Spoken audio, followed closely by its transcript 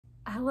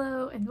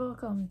Hello and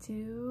welcome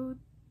to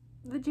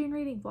the June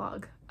reading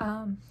vlog.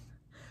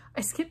 I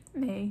skipped the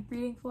May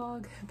reading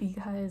vlog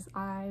because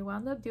I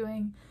wound up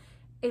doing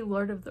a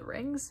Lord of the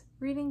Rings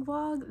reading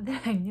vlog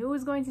that I knew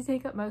was going to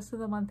take up most of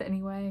the month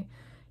anyway.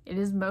 It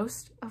is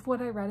most of what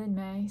I read in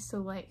May, so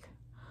like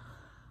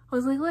I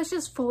was like, let's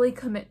just fully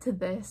commit to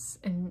this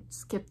and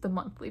skip the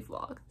monthly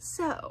vlog.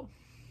 So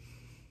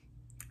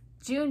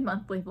June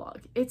monthly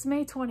vlog. It's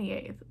May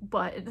 28th,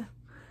 but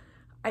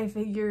I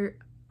figure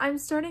I'm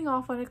starting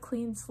off on a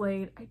clean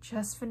slate. I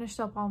just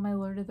finished up all my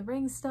Lord of the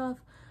Rings stuff.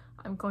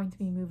 I'm going to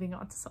be moving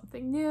on to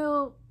something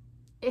new.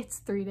 It's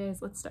 3 days,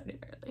 let's start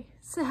it early.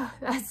 So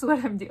that's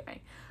what I'm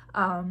doing.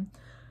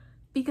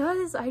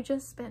 Because I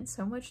just spent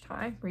so much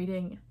time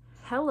reading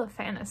hella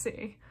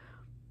fantasy,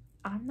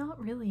 I'm not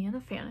really in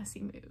a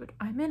fantasy mood.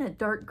 I'm in a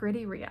dark,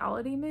 gritty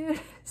reality mood.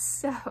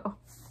 So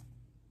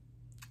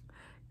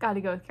gotta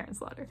go with Karin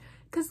Slaughter.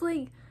 Cause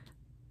like,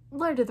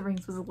 Lord of the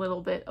Rings was a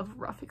little bit of a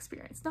rough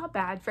experience. Not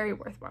bad, very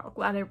worthwhile.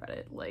 Glad I read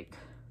it. Like,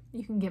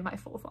 you can get my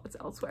full thoughts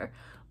elsewhere.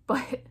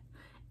 But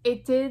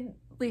it did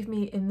leave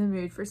me in the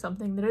mood for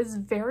something that is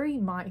very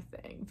my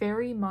thing,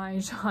 very my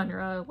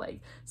genre, like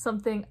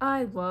something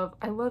I love.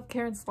 I love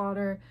Karin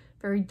Slaughter,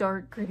 very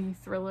dark, gritty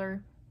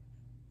thriller.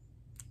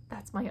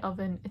 That's my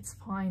oven, it's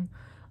fine.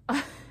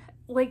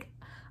 Like,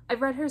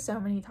 I've read her so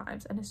many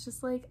times and it's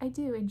just like, I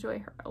do enjoy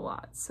her a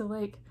lot. So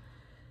like,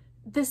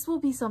 this will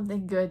be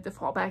something good to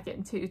fall back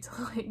into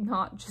to like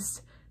not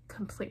just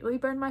completely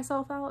burn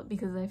myself out,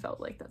 because I felt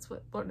like that's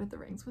what Lord of the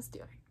Rings was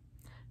doing.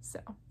 So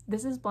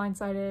this is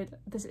Blindsighted.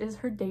 This is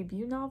her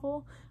debut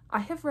novel. I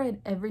have read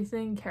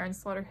everything Karin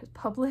Slaughter has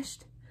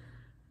published.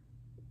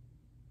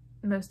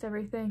 Most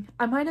everything.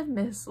 I might have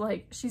missed,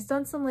 like, she's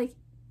done some like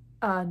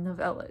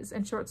novellas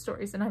and short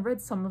stories, and I've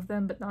read some of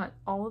them but not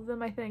all of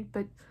them, I think.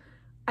 But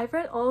I've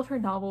read all of her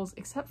novels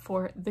except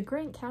for the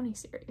Grant County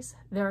series.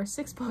 There are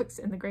 6 books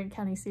in the Grant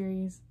County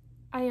series.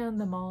 I own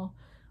them all.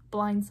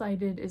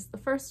 Blindsighted is the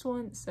first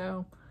one,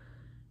 so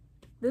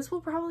this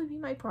will probably be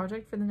my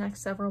project for the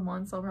next several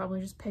months. I'll probably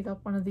just pick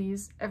up one of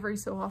these every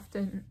so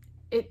often.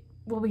 It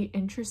will be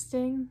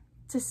interesting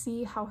to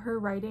see how her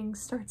writing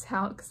starts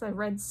out because I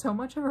read so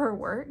much of her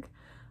work.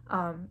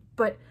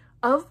 But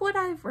of what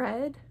I've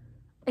read,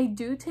 I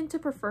do tend to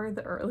prefer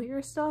the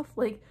earlier stuff.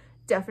 Like,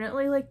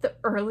 definitely like the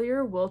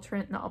earlier Will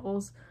Trent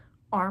novels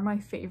are my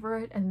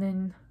favorite, and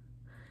then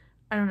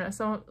I don't know,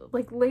 so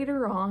like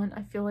later on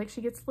I feel like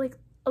she gets like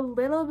a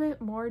little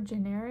bit more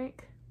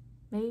generic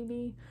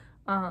maybe,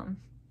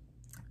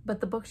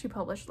 but the book she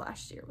published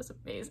last year was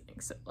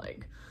amazing, so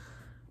like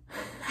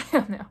I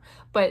don't know,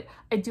 but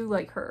I do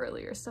like her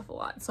earlier stuff a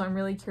lot. So I'm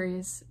really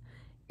curious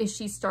if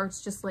she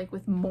starts just like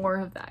with more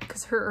of that,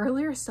 because her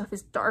earlier stuff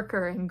is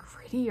darker and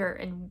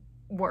grittier and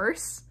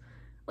worse.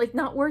 Like,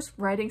 not worse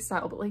writing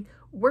style, but like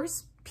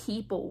worse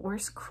people,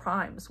 worse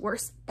crimes,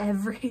 worse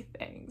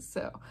everything.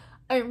 So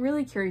I'm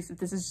really curious if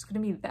this is just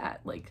gonna be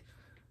that like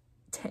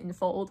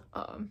tenfold.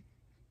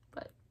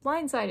 But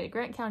Blindsighted,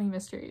 Grant County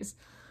Mysteries,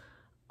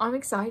 I'm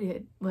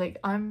excited. Like,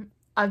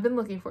 I've been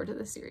looking forward to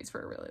this series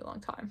for a really long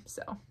time,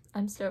 so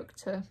I'm stoked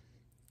to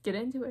get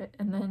into it.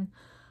 And then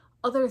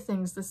other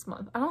things this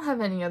month, I don't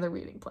have any other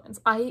reading plans.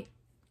 I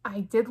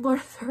did Lord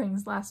of the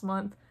Rings last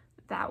month.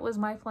 That was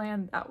my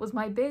plan. That was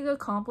my big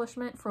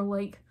accomplishment for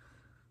like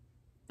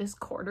this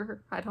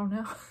quarter. I don't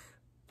know.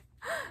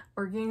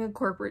 Working a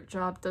corporate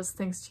job does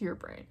things to your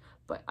brain,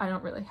 but I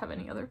don't really have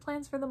any other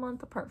plans for the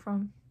month apart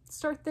from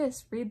start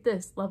this, read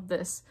this, love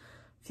this,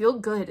 feel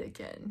good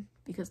again,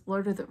 because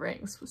Lord of the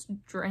Rings was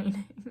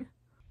draining.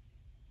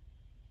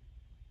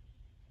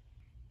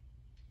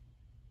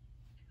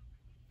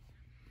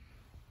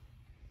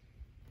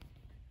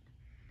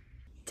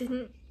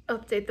 Didn't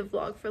update the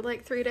vlog for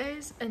like 3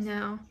 days, and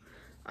now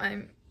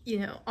I'm, you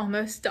know,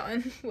 almost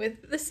done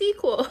with the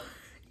sequel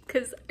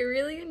because I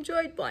really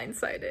enjoyed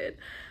Blindsighted.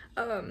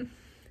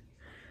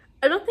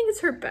 I don't think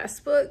it's her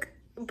best book,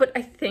 but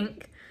I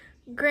think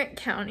Grant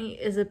County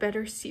is a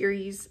better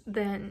series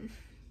than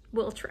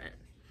Will Trent.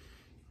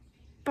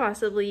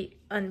 Possibly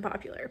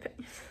unpopular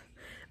opinion.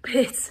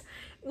 But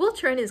Will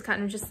Trent is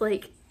kind of just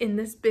like in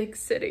this big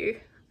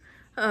city.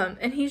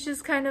 And he's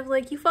just kind of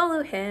like, you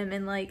follow him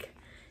and like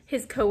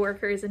his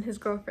coworkers and his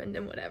girlfriend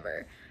and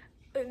whatever.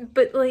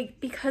 But like,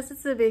 because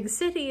it's a big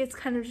city, it's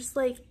kind of just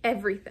like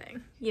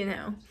everything, you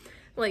know?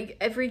 Like,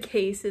 every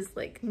case is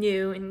like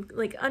new and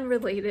like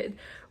unrelated.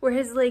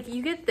 Whereas like,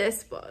 you get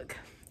this book,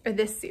 or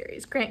this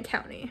series, Grant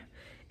County.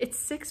 It's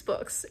 6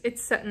 books.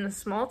 It's set in a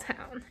small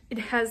town. It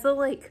has the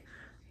like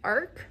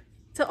arc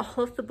to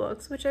all of the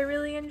books, which I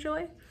really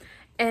enjoy.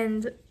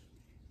 And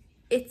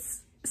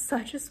it's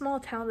such a small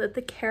town that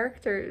the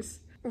characters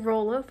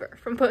roll over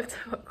from book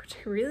to book, which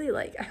I really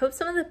like. I hope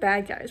some of the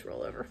bad guys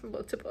roll over from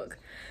book to book,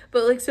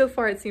 but like so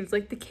far it seems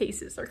like the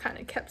cases are kind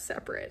of kept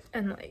separate,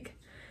 and like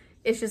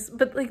it's just,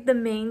 but like the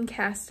main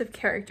cast of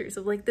characters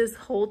of like this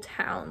whole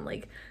town,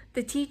 like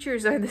the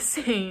teachers are the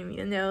same,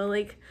 you know,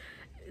 like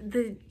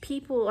the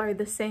people are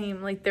the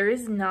same. Like, there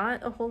is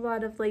not a whole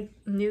lot of like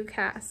new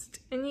cast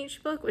in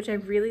each book, which I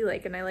really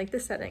like, and I like the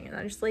setting, and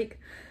I just like,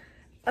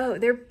 Oh,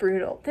 they're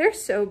brutal. They're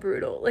so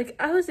brutal. Like,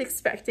 I was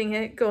expecting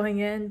it going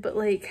in, but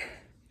like,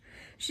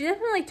 she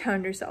definitely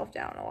toned herself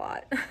down a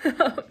lot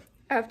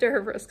after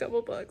her first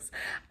couple books.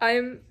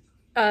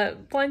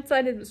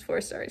 Blindsighted was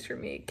 4 stars for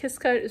me.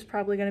 Kisscut is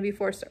probably going to be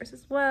 4 stars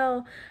as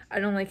well. I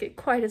don't like it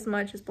quite as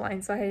much as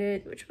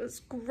Blindsighted, which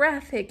was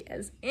graphic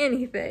as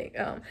anything.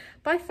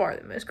 By far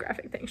the most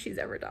graphic thing she's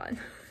ever done.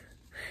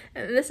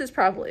 And this is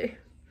probably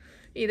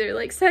either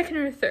like 2nd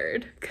or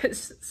 3rd,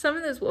 because some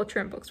of those Will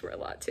Trim books were a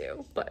lot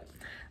too, but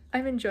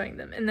I'm enjoying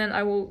them. And then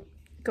I will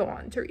go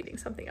on to reading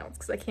something else,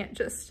 because I can't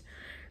just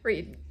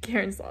read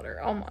Karin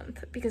Slaughter all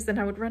month, because then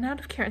I would run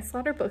out of Karin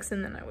Slaughter books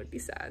and then I would be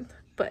sad.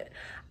 But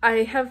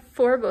I have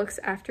 4 books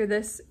after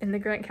this in the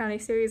Grant County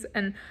series,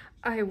 and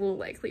I will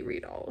likely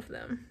read all of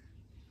them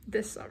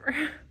this summer.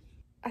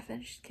 I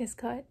finished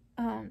Kisscut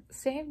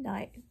same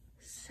night.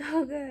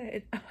 So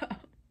good.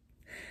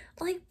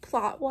 Like,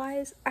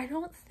 plot-wise, I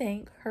don't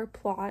think her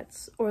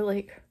plots or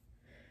like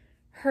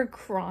her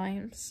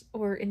crimes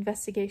or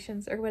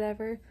investigations or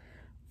whatever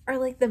are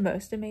like the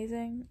most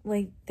amazing.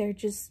 Like, they're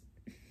just,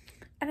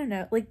 I don't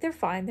know, like, they're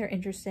fine, they're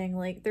interesting,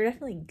 like, they're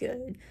definitely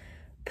good,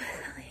 but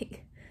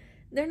like,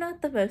 they're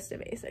not the most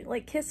amazing.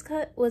 Like,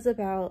 Kisscut was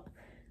about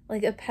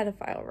like a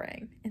pedophile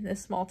ring in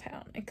this small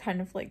town and kind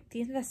of like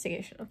the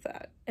investigation of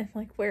that and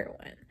like where it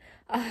went.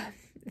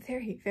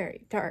 Very,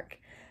 very dark,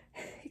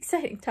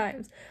 exciting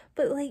times,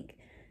 but like,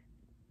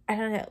 I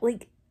don't know,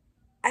 like,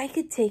 I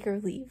could take or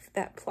leave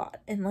that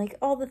plot and like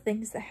all the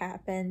things that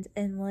happened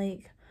and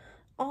like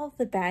all of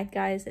the bad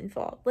guys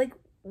involved, like,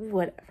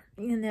 whatever,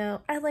 you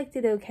know. I liked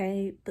it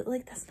okay, but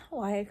like, that's not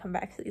why I come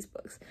back to these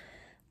books.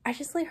 I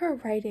just like her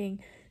writing,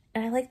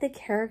 and I like the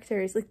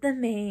characters, like the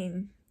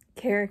main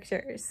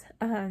characters,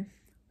 and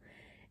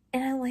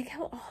I like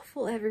how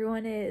awful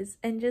everyone is,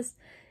 and just,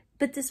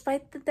 but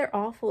despite that they're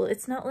awful,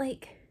 it's not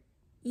like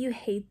you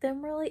hate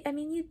them really. I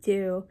mean, you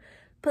do,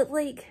 but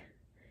like,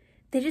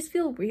 they just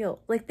feel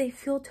real. Like, they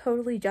feel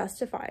totally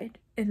justified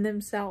in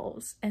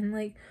themselves, and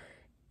like,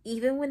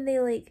 even when they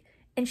like,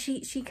 and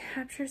she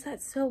captures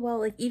that so well,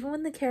 like, even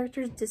when the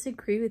characters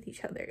disagree with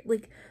each other,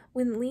 like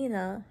when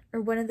Lena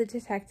or one of the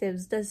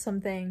detectives does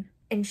something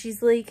and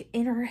she's like,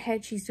 in her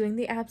head she's doing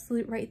the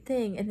absolute right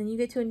thing, and then you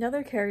get to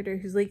another character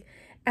who's like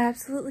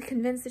absolutely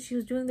convinced that she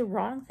was doing the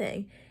wrong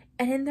thing,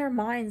 and in their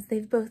minds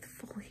they've both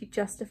fully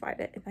justified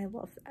it, and I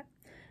love that.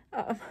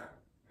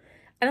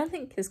 I don't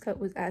think Kisscut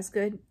was as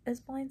good as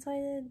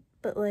Blindsighted,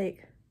 but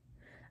like,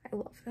 I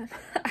love them.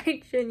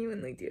 I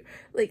genuinely do.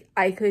 Like,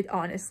 I could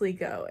honestly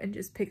go and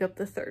just pick up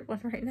the 3rd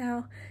one right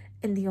now,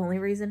 and the only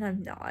reason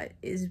I'm not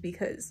is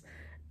because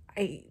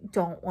I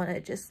don't want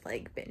to just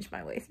like binge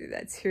my way through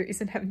that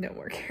series and have no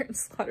more Karin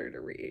Slaughter to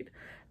read.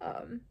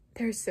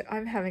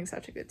 I'm having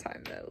such a good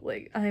time though.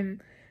 Like,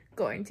 I'm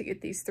going to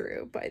get these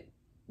through by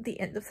the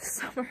end of the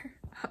summer.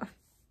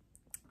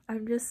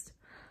 I'm just,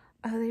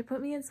 they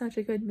put me in such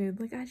a good mood.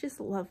 Like, I just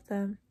love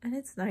them, and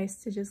it's nice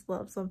to just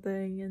love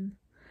something. And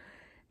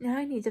now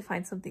I need to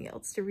find something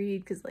else to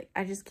read, because like,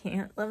 I just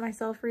can't let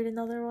myself read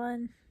another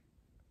one,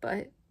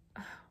 but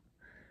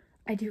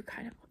I do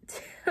kind of want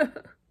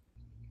to.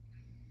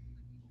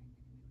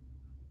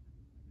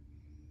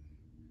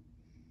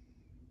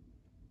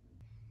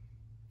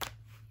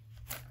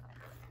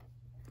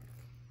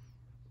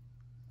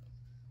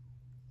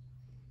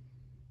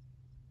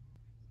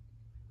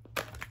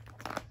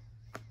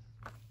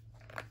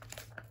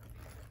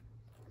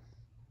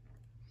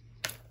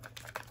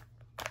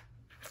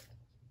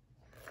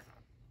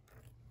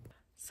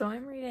 So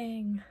I'm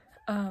reading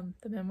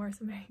the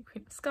Memoirs of Mary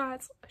Queen of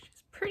Scots, which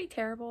is pretty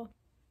terrible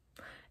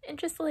in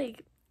just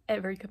like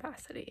every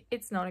capacity.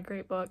 It's not a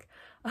great book.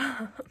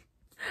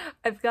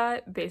 I've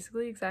got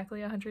basically exactly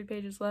 100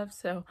 pages left,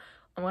 so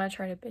I'm gonna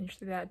try to binge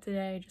through that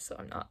today, just so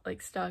I'm not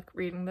like stuck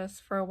reading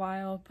this for a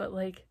while. But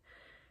like,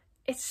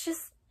 it's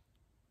just,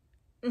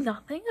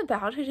 nothing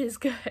about it is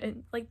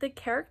good. Like, the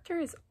character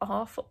is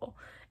awful,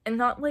 and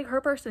not like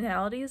her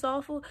personality is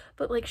awful,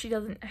 but like, she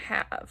doesn't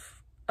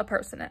have a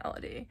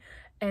personality,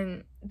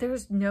 and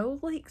there's no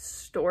like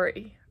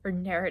story or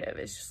narrative.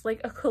 It's just like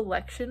a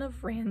collection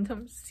of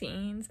random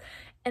scenes,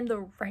 and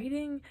the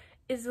writing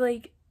is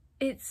like,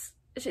 it's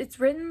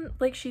written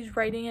like she's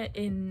writing it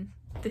in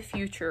the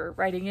future,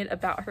 writing it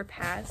about her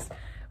past,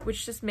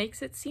 which just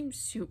makes it seem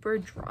super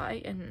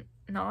dry and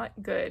not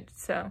good.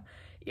 So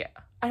yeah,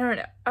 I don't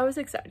know. I was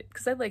excited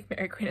because I like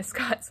Mary Queen of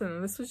Scots,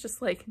 and this was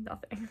just like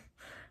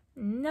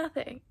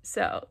nothing.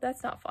 So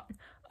that's not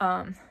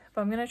fun.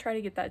 But I'm gonna try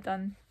to get that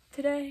done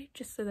today,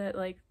 just so that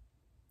like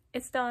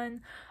it's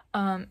done.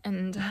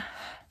 And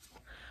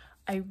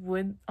I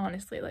would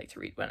honestly like to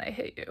read When I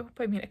Hate You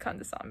by Meena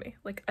Kandasamy.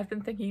 Like, I've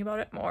been thinking about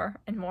it more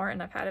and more,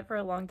 and I've had it for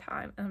a long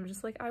time, and I'm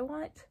just like, I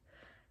want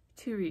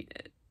to read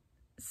it.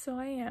 So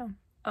I am.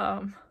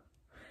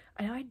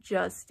 I know I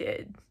just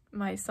did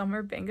my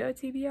summer bingo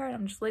TBR, and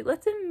I'm just like,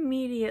 let's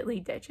immediately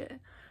ditch it.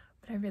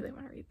 But I really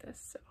want to read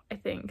this, so I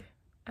think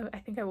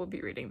I will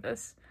be reading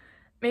this.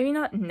 Maybe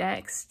not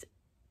next,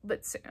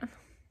 but soon.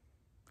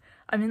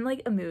 I'm in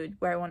like a mood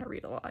where I want to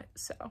read a lot,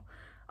 so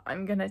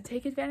I'm gonna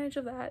take advantage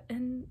of that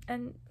and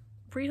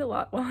read a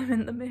lot while I'm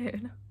in the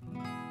mood.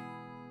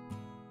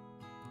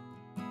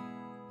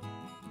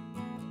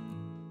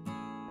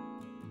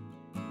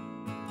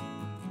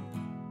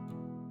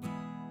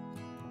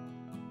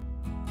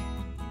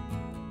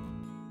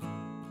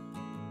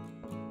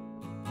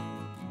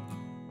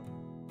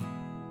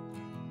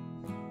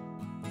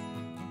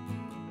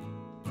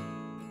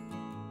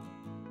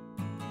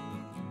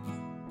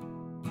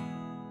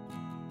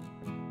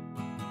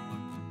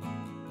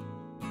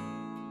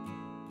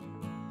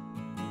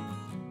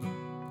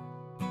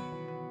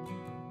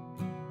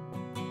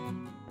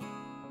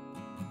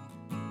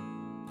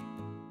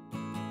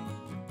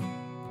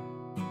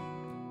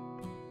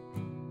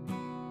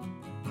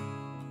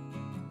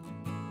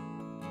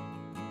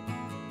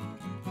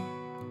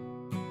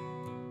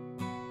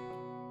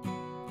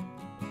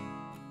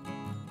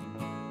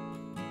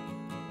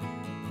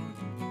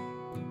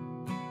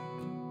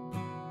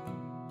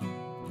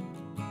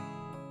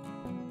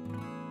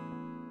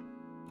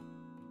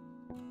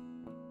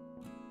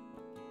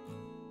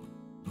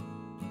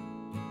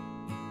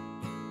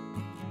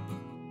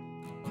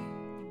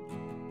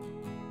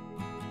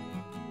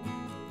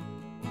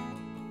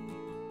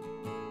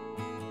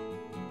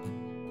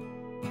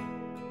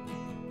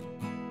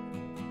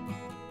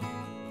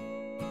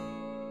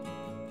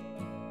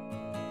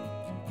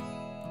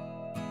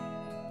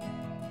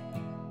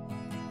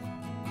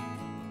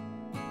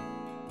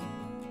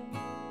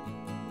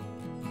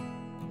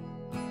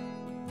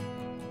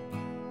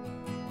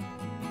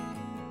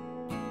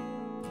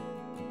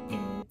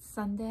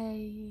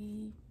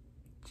 Sunday,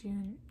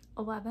 June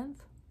 11th,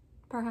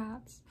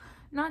 perhaps.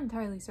 Not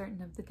entirely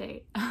certain of the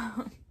date.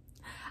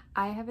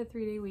 I have a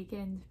 3-day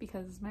weekend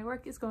because my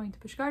work is going to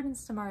Busch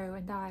Gardens tomorrow,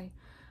 and I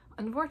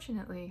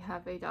unfortunately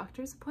have a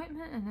doctor's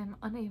appointment and I'm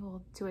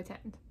unable to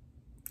attend.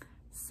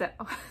 So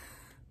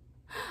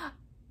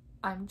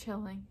I'm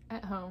chilling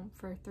at home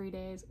for 3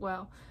 days.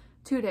 Well,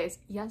 2 days.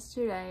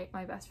 Yesterday,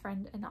 my best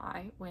friend and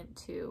I went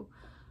to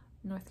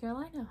North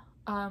Carolina.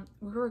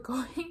 We were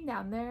going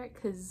down there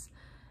because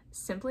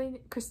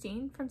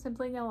Christine from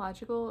Simply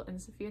Neological and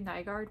Sophia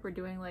Nygaard were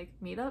doing like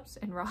meetups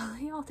in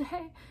Raleigh all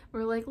day. We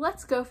were like,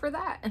 let's go for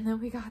that. And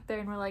then we got there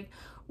and we're like,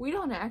 we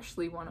don't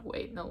actually want to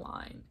wait in a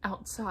line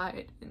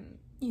outside in,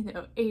 you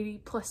know,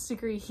 80+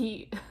 degree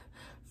heat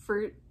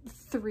for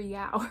 3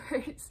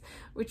 hours,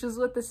 which is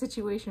what the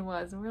situation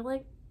was. And we're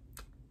like,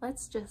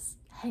 let's just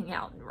hang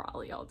out in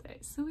Raleigh all day.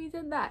 So we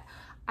did that.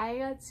 I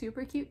got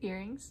super cute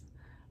earrings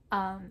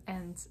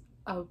and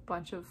a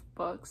bunch of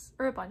books,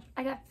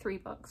 I got 3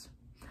 books.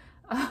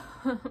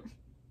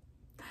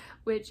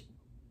 Which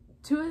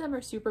 2 of them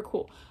are super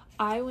cool.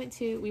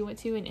 We went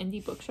to an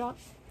indie bookshop.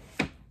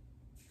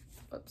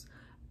 Whoops.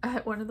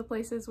 At one of the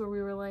places where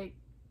we were like,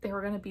 they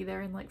were gonna be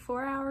there in like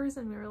 4 hours,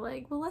 and we were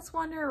like, well, let's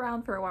wander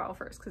around for a while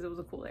first because it was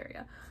a cool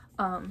area.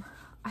 The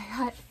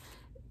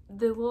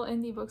little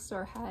indie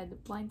bookstore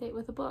had Blind Date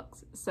with the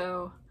Books,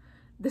 so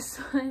this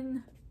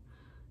one,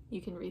 you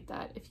can read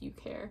that if you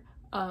care.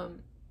 I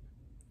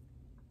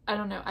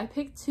don't know, I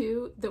picked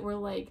 2 that were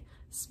like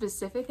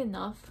specific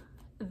enough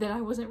that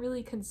I wasn't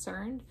really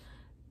concerned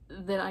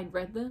that I'd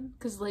read them,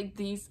 because like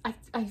these,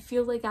 I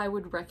feel like I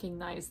would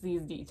recognize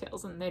these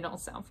details and they don't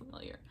sound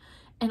familiar.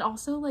 And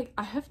also, like,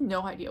 I have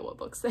no idea what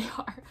books they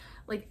are.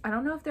 Like, I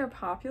don't know if they're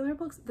popular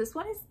books. This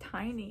one is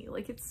tiny,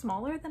 like it's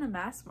smaller than a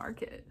mass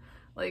market.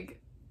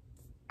 Like,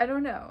 I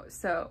don't know,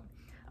 so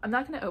I'm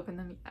not gonna open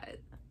them yet.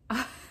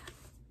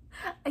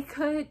 I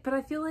could, but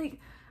I feel like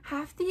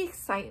half the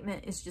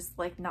excitement is just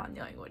like not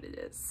knowing what it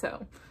is,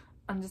 so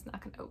I'm just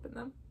not gonna open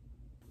them.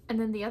 And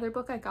then the other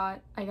book I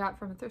got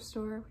from a thrift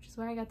store, which is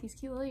where I got these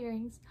cute little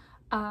earrings,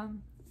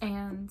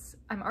 and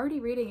I'm already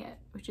reading it,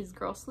 which is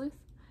Girl Sleuth,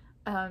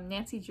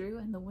 Nancy Drew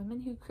and the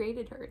women who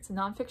created her. It's a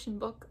nonfiction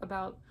book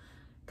about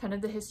kind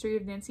of the history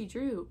of Nancy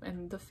Drew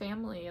and the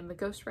family and the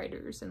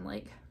ghostwriters and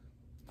like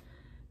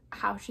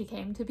how she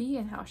came to be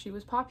and how she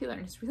was popular,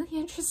 and it's really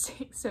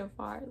interesting so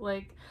far.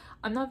 Like,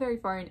 I'm not very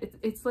far in.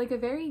 It's like a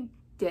very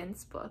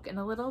dense book and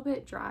a little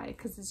bit dry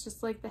because it's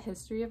just like the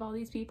history of all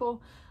these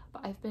people,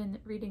 but I've been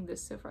reading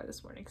this so far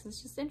this morning because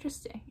it's just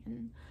interesting.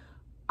 And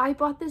I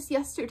bought this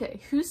yesterday.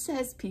 Who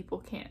says people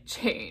can't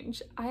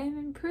change? I am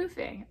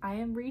improving. I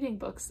am reading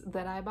books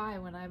that I buy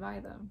when I buy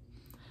them,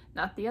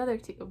 not the other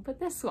 2, but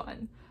this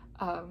one.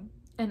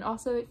 And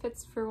also it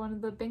fits for one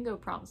of the bingo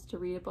prompts to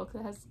read a book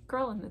that has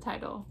girl in the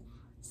title,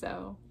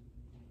 so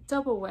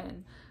double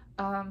win.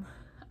 I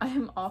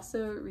am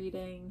also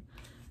reading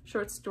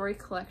short story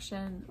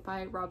collection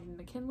by Robin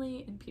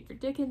McKinley and Peter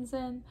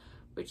Dickinson,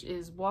 which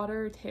is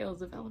Water,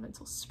 Tales of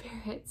Elemental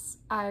Spirits.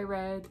 I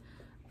read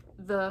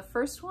the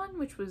first one,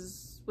 which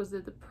was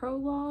it the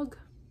prologue?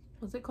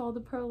 Was it called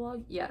the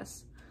prologue?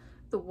 Yes.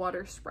 The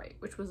Water Sprite,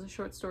 which was a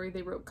short story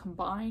they wrote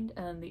combined,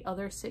 and the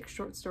other 6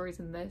 short stories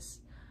in this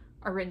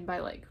are written by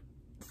like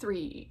 3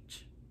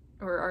 each.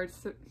 You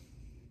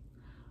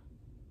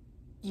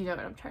know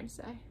what I'm trying to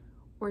say.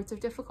 Words are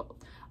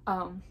difficult.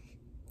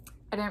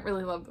 I didn't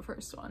really love the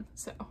first one,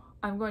 so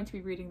I'm going to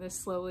be reading this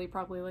slowly,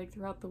 probably like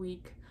throughout the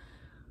week.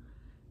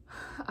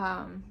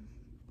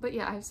 But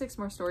yeah, I have 6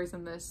 more stories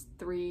in this,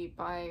 3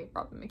 by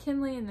Robin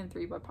McKinley and then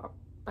 3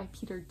 by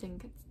Peter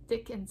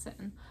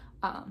Dickinson.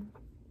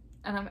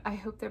 And I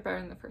hope they're better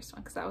than the first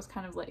one, because that was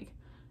kind of like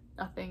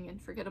nothing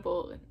and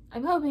forgettable, and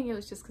I'm hoping it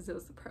was just because it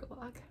was the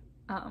prologue.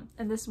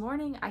 And this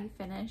morning I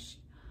finished,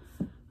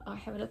 oh, I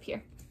have it up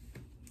here.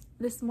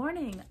 This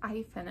morning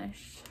I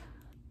finished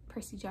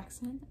Percy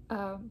Jackson.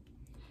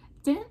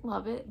 Didn't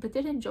love it, but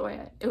did enjoy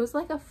it. It was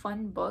like a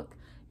fun book,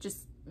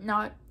 just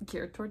not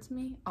geared towards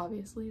me,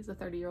 obviously, as a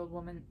 30-year-old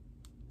woman.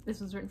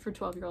 This was written for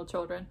 12-year-old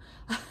children.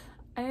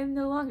 I am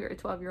no longer a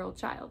 12-year-old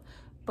child,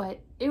 but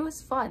it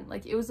was fun.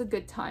 Like, it was a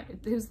good time.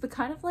 It was the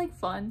kind of like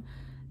fun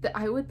that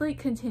I would like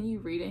continue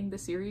reading the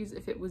series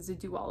if it was a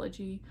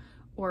duology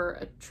or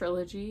a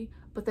trilogy,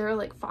 but there are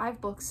like 5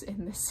 books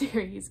in this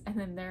series, and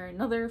then there are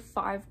another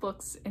 5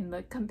 books in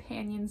the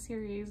companion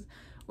series,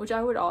 which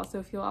I would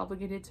also feel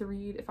obligated to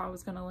read if I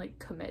was gonna like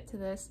commit to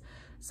this.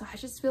 So I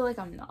just feel like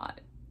I'm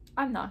not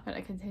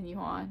gonna continue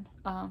on.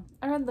 I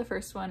read the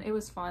first one, it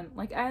was fun.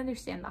 Like, I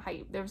understand the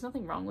hype, there was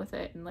nothing wrong with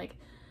it, and like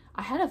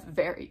I had a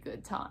very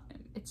good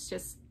time. It's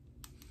just,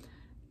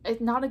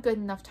 it's not a good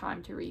enough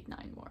time to read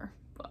 9 more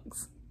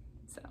books.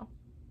 So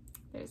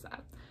there's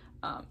that.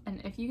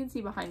 And if you can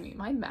see behind me,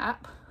 my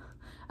map,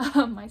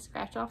 my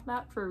scratch off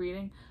map for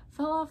reading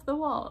fell off the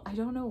wall. I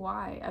don't know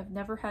why. I've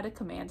never had a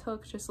command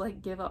hook just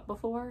like give up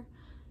before.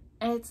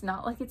 And it's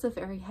not like it's a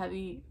very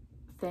heavy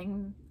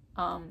thing.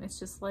 It's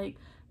just like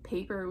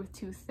paper with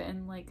 2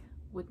 thin like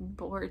wooden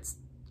boards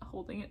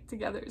holding it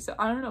together. So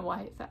I don't know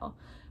why it fell,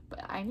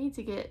 but I need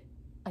to get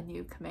a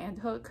new command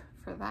hook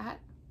for that.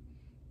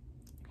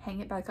 Hang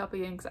it back up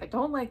again, because I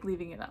don't like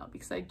leaving it up,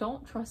 because I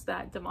don't trust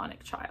that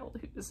demonic child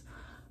who's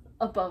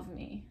above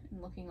me and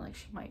looking like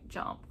she might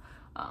jump.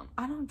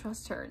 I don't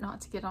trust her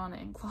not to get on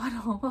it and claw it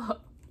all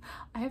up.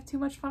 I have too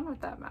much fun with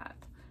that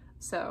map.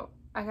 So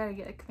I gotta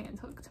get a command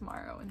hook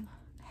tomorrow and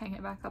hang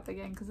it back up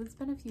again, because it's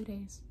been a few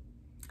days.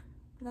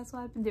 But that's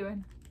what I've been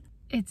doing.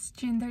 It's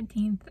June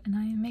 13th and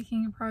I am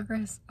making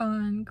progress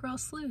on Girl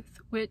Sleuth,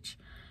 which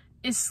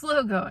is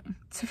slow going,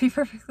 to be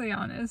perfectly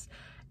honest.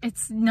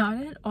 It's not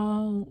at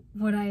all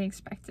what I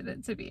expected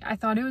it to be. I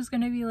thought it was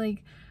gonna be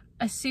like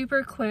a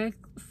super quick,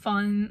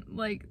 fun,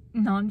 like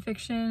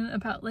nonfiction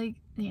about like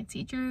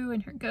Nancy Drew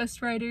and her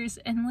ghostwriters,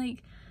 and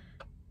like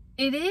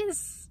it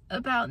is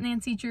about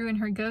Nancy Drew and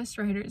her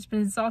ghostwriters, but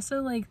it's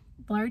also like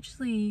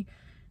largely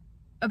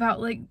about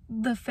like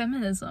the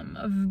feminism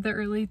of the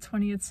early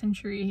 20th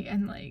century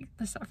and like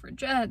the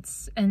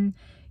suffragettes and,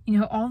 you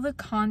know, all the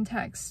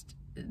context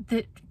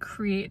that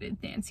created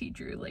Nancy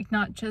Drew, like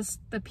not just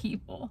the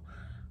people,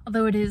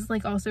 although it is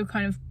like also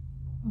kind of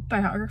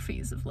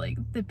biographies of like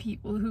the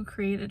people who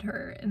created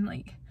her and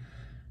like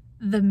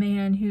the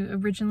man who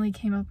originally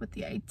came up with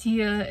the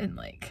idea and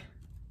like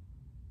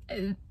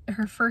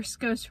her first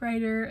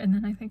ghostwriter and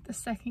then I think the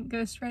second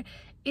ghostwriter.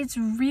 It's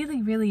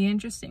really, really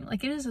interesting.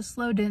 Like, it is a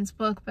slow, dense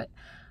book, but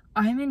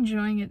I'm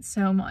enjoying it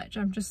so much.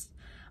 I'm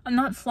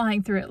not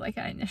flying through it like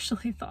I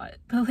initially thought.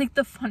 But like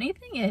the funny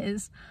thing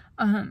is,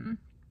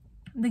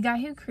 the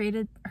guy who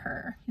created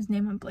her, whose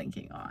name I'm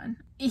blanking on,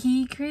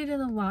 he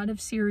created a lot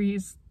of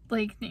series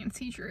like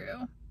Nancy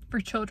Drew for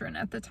children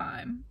at the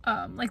time.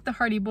 Like the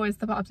Hardy Boys,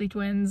 the Bobbsey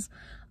Twins,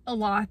 a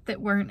lot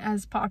that weren't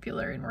as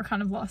popular and were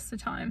kind of lost to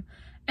time.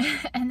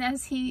 And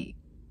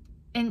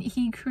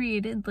he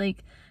created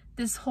like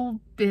this whole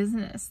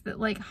business that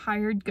like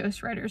hired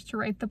ghostwriters to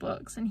write the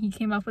books, and he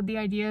came up with the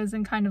ideas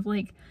and kind of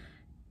like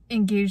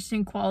engaged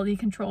in quality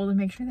control to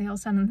make sure they all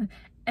sounded,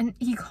 and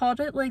he called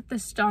it like the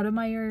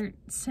Stoudemire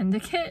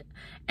Syndicate,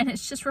 and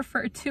it's just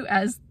referred to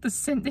as the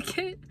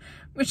Syndicate,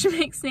 which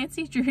makes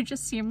Nancy Drew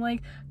just seem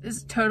like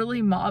this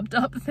totally mobbed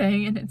up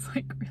thing, and it's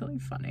like really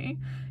funny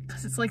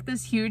because it's like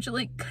this huge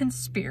like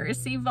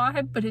conspiracy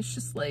vibe, but it's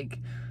just like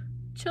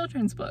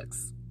children's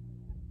books.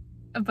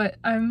 But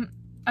I'm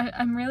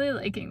really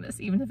liking this,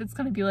 even if it's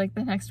gonna be like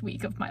the next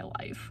week of my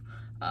life.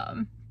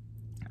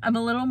 I'm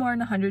a little more than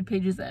 100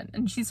 pages in,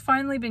 and she's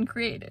finally been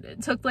created.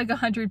 It took like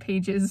 100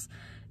 pages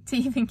to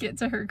even get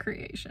to her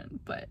creation,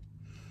 but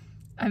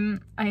I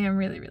am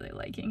really, really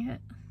liking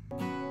it.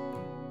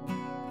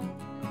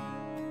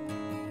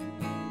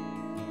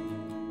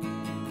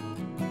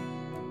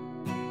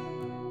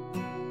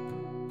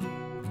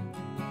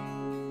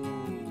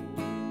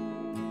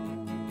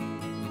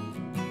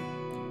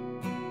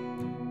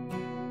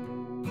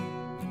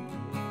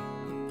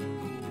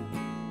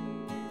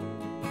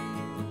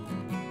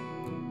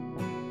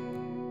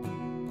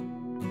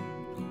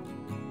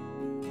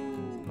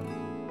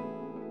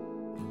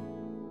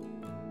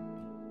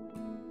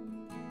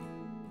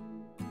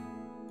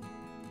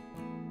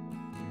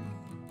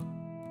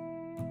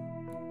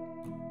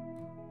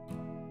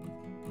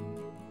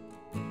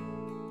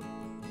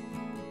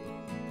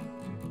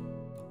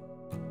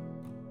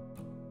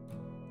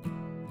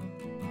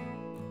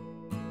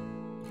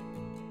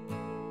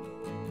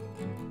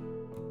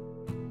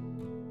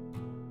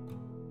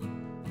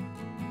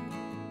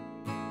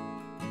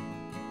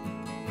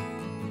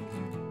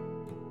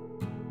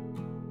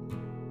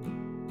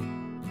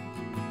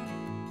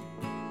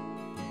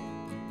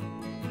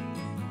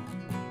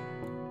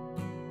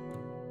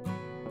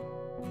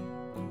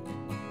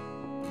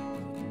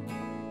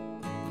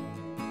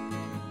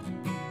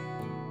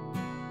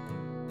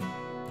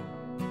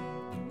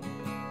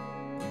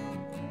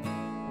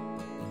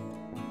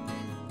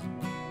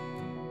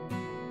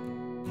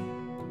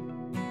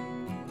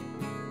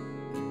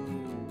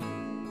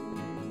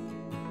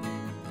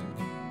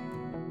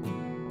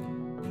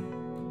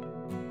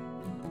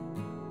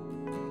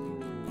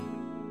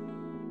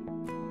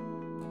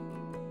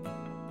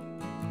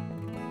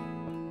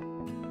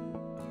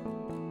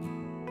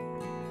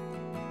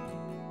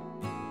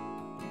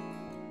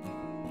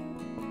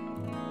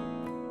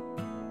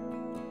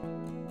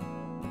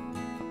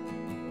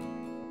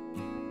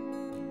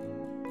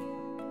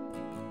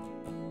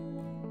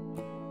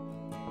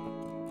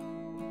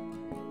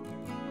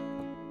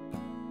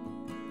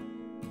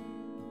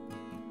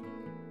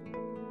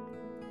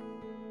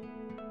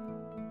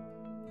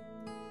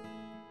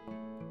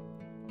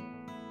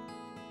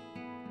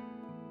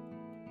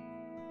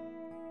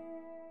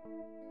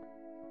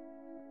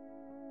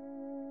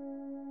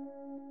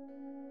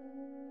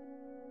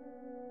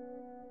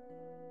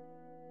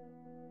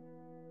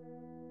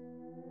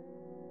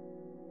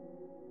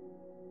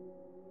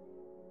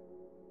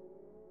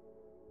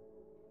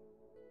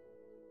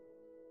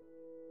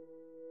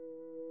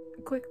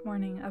 quick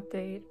morning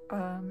update.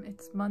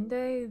 It's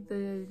Monday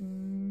the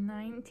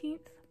 19th.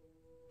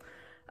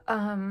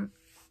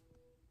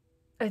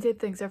 I did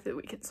things over the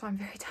weekend, so I'm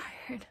very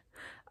tired.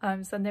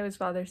 Sunday was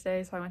Father's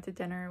Day, so I went to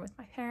dinner with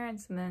my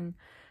parents, and then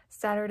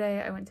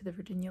Saturday I went to the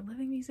Virginia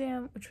Living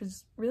Museum, which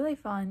was really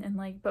fun and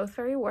like both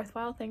very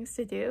worthwhile things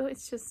to do.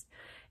 It's just,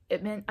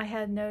 it meant I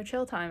had no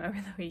chill time over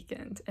the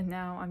weekend, and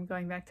now I'm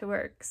going back to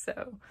work,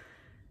 so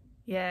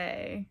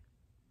yay.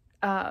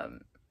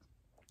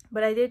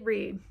 But I did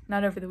read,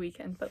 not over the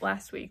weekend, but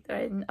last week that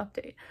I didn't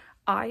update.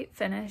 I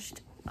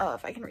finished,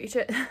 if I can reach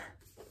it,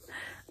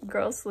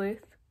 Girl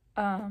Sleuth,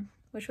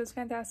 which was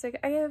fantastic.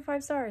 I gave it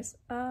 5 stars.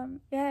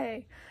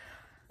 Yay.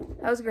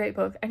 That was a great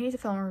book. I need to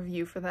film a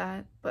review for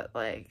that, but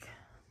like,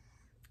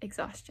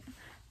 exhaustion.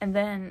 And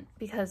then,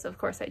 because of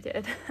course I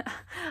did,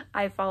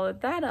 I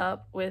followed that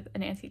up with a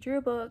Nancy Drew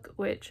book,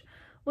 which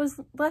was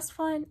less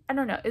fun. I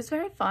don't know. It was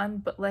very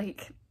fun, but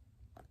like,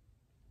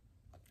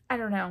 I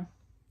don't know.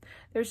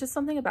 There's just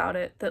something about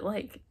it that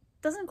like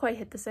doesn't quite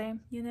hit the same,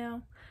 you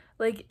know?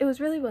 Like, it was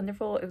really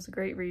wonderful. It was a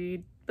great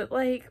read, but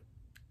like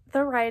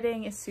the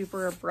writing is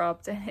super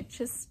abrupt, and it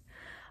just,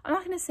 I'm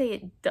not gonna say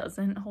it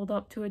doesn't hold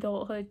up to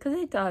adulthood, because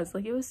it does.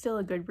 Like, it was still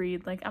a good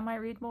read. Like, I might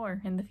read more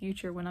in the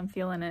future when I'm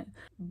feeling it,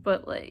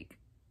 but like,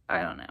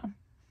 I don't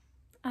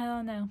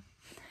know.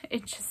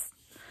 It just,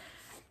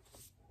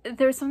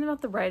 there's something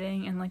about the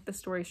writing and like the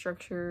story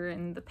structure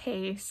and the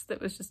pace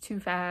that was just too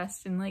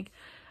fast, and like,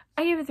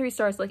 I gave it 3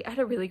 stars. Like, I had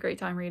a really great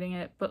time reading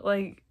it, but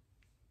like,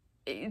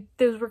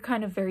 those were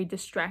kind of very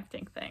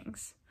distracting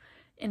things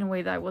in a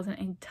way that I wasn't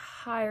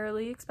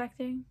entirely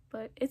expecting,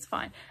 but it's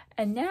fine.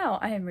 And now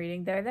I am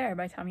reading There There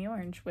by Tommy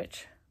Orange,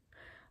 which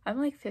I'm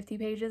like 50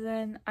 pages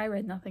in. I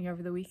read nothing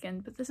over the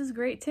weekend, but this is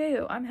great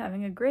too. I'm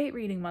having a great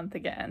reading month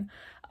again,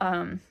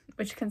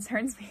 which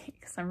concerns me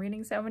because I'm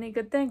reading so many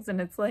good things,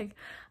 and it's like,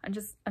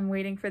 I'm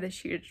waiting for the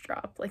shoe to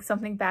drop. Like,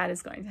 something bad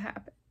is going to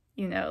happen.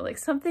 You know, like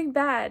something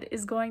bad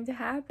is going to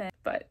happen,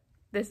 but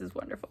this is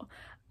wonderful.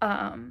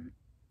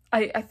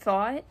 I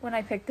thought when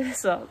I picked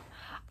this up,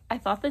 I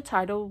thought the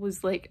title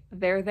was like,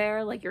 There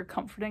There, like you're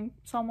comforting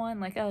someone,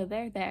 like, oh,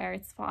 they're there,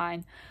 it's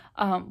fine.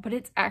 But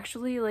it's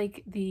actually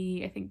like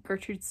the, I think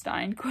Gertrude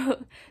Stein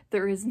quote,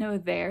 there is no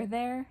there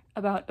there,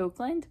 about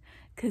Oakland,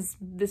 because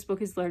this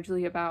book is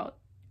largely about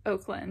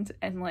Oakland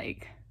and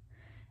like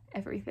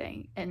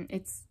everything, and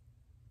it's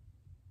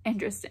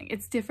interesting.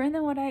 It's different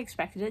than what I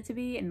expected it to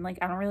be, and like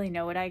I don't really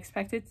know what I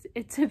expected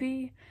it to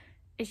be.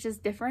 It's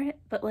just different,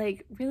 but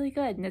like really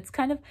good. And it's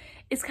kind of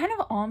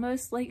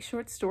almost like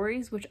short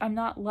stories, which I'm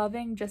not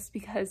loving just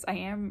because I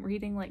am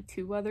reading like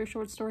 2 other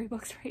short story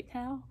books right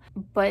now.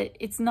 But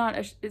it's not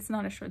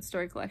a short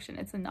story collection,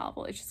 it's a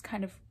novel. It just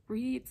kind of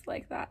reads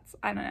like that. So,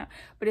 I don't know,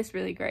 but it's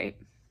really great.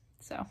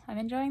 So I'm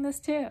enjoying this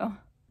too.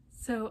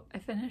 So I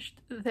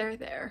finished There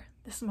There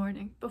this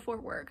morning before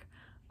work.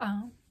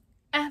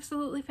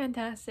 Absolutely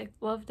fantastic.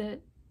 Loved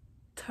it.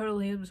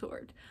 Totally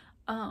absorbed.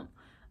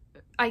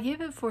 I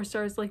gave it 4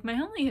 stars. Like, my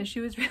only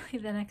issue is really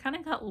that I kind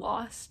of got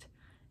lost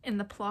in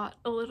the plot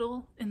a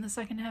little in the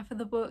second half of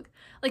the book.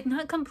 Like,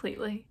 not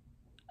completely.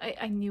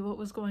 I knew what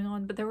was going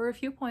on, but there were a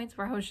few points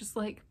where I was just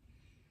like,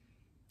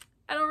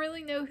 I don't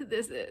really know who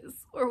this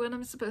is or what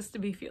I'm supposed to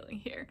be feeling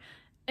here,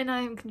 and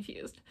I am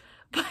confused.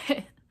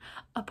 But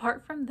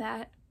apart from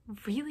that,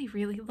 really,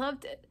 really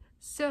loved it.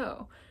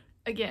 So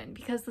again,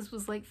 because this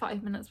was like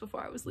 5 minutes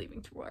before I was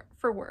leaving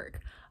for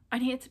work, I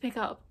needed to pick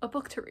up a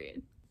book to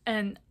read,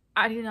 and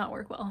I do not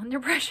work well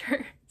under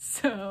pressure.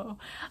 So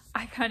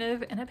I kind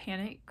of, in a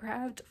panic,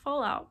 grabbed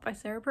Fallout by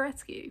Sara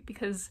Paretsky,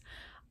 because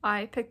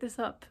I picked this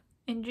up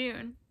in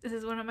June. This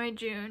is one of my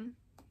June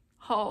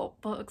haul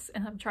books,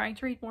 and I'm trying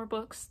to read more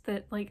books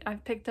that like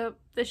I've picked up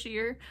this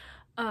year.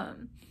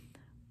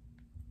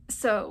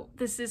 So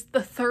this is the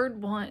 3rd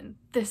one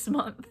this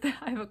month that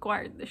I've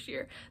acquired this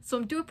year. So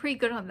I'm doing pretty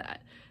good on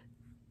that.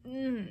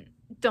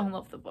 Don't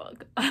love the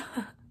book.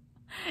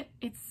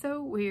 It's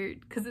so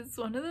weird because it's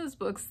one of those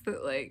books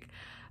that like,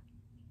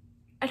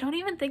 I don't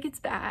even think it's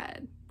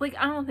bad. Like,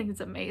 I don't think it's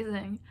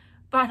amazing,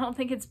 but I don't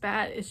think it's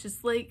bad. It's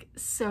just like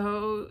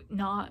so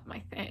not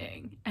my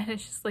thing. And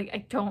it's just like,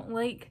 I don't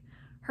like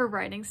her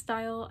writing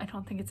style. I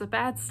don't think it's a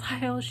bad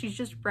style. She's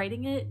just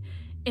writing it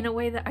in a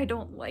way that I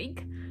don't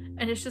like.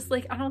 And it's just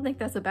like, I don't think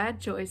that's a bad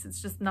choice.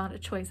 It's just not a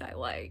choice I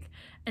like.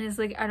 And it's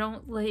like, I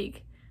don't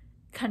like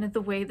kind of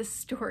the way the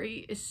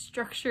story is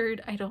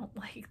structured. I don't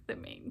like the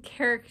main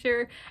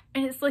character.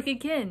 And it's like,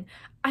 again,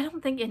 I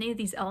don't think any of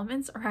these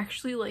elements are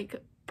actually like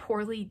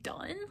poorly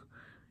done,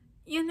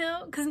 you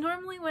know? Because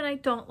normally when I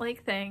don't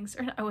like things,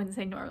 or I wouldn't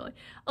say normally,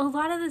 a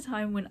lot of the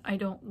time when I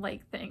don't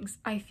like things,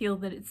 I feel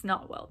that it's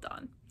not well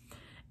done.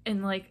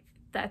 And like,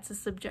 that's a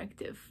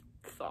subjective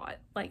thought.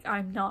 Like,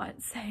 I'm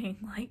not saying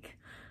like,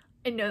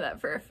 I know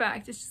that for a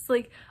fact. It's just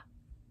like,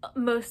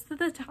 most of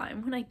the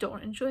time when I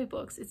don't enjoy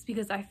books, it's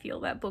because I feel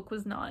that book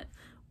was not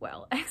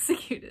well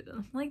executed.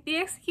 And like, the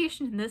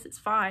execution in this is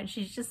fine.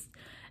 She's just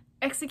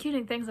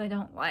executing things I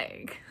don't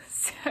like.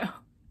 So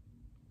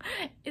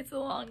it's a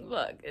long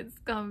book. It's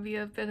gonna be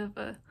a bit of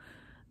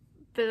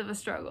a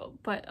struggle,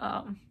 but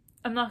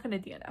I'm not gonna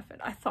DNF it.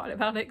 I thought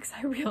about it because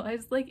I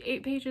realized like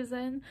 8 pages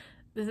in,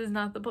 this is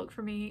not the book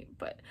for me,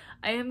 but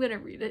I am gonna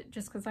read it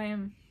just because I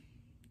am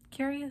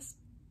curious.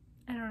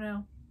 I don't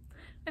know.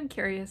 I'm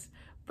curious,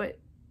 but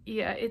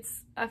yeah,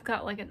 I've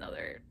got like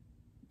another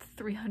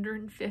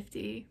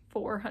 350,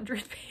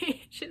 400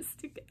 pages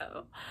to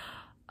go.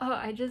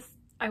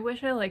 I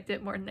wish I liked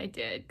it more than I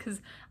did,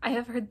 because I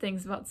have heard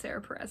things about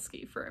Sara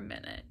Paretsky for a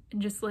minute,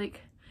 and just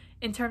like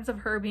in terms of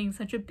her being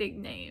such a big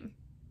name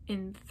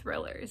in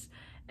thrillers,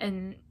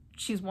 and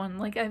she's one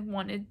like I've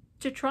wanted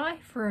to try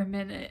for a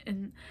minute,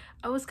 and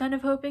I was kind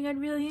of hoping I'd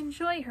really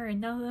enjoy her,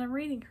 and now that I'm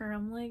reading her,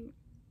 I'm like,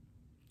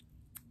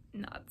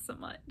 not so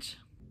much.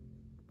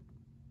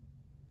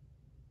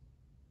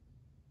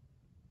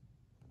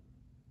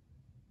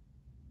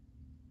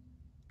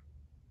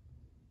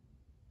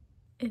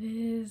 It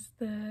is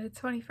the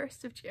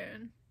 21st of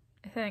June,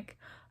 I think.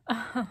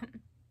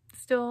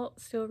 Still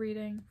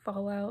reading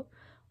Fallout.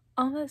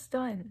 Almost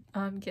done.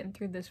 Getting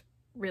through this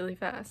really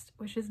fast,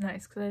 which is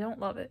nice because I don't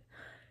love it.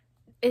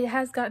 It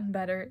has gotten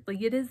better. Like,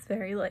 it is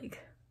very, like,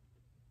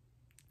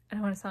 I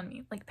don't want to sound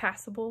mean, like,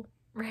 passable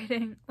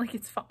writing. Like,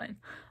 it's fine.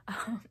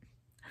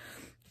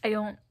 I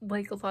don't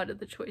like a lot of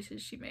the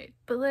choices she made,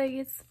 but, like,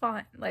 it's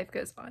fine. Life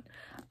goes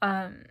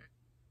on.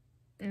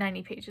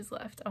 90 pages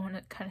left. I want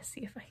to kind of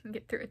see if I can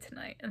get through it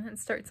tonight and then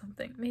start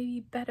something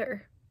maybe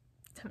better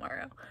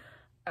tomorrow.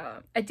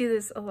 I do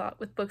this a lot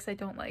with books I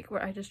don't like,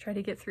 where I just try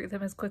to get through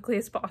them as quickly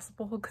as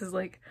possible because,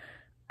 like,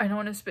 I don't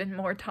want to spend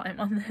more time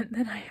on them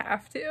than I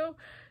have to.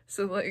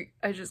 So, like,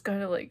 I just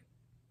kind of, like,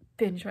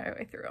 binge my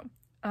way through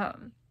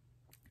them.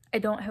 I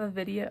don't have a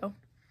video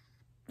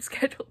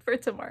scheduled for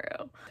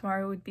tomorrow.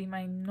 Tomorrow would be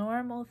my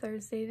normal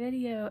Thursday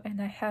video, and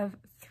I have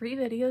 3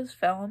 videos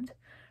filmed,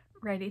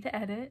 ready to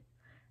edit.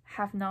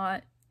 Have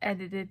not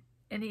edited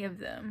any of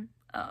them.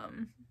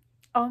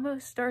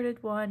 Almost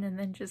started one and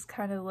then just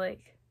kind of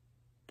like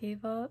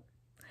gave up.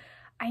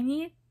 I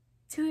need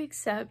to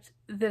accept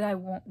that I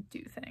won't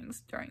do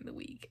things during the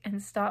week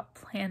and stop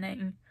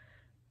planning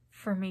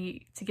for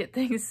me to get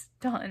things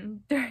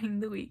done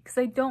during the week, because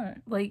I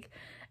don't. Like,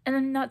 and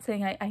I'm not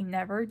saying I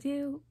never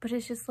do, but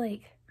it's just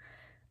like,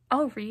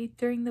 I'll read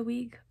during the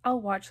week, I'll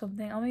watch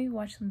something, I'll maybe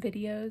watch some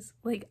videos.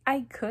 Like,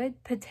 I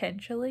could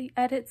potentially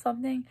edit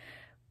something,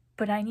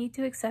 but I need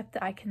to accept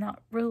that I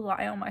cannot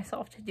rely on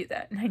myself to do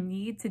that. And I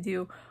need to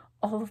do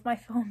all of my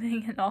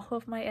filming and all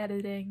of my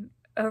editing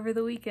over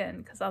the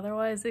weekend, because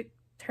otherwise it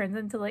turns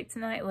into like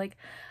tonight. Like,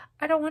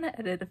 I don't want to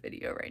edit a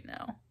video right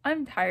now.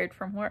 I'm tired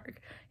from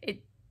work.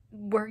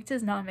 Work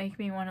does not make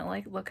me want to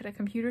like look at a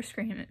computer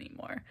screen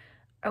anymore.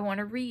 I want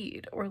to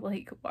read or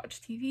like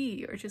watch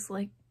TV or just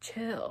like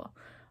chill.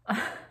 I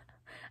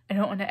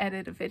don't want to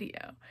edit a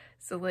video.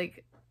 So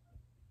like,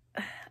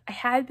 I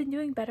had been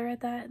doing better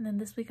at that, and then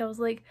this week I was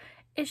like,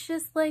 it's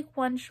just like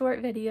one short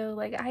video,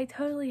 like I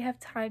totally have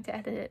time to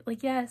edit it.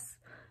 Like, yes,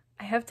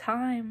 I have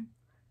time,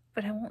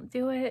 but I won't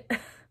do it.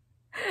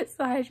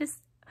 So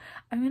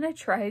I'm gonna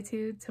try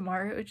to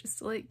tomorrow just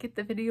to like get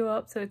the video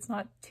up so it's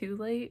not too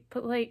late,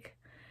 but like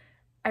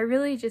I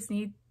really just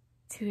need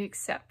to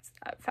accept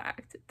that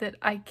fact that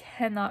I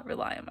cannot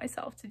rely on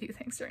myself to do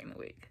things during the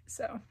week.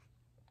 So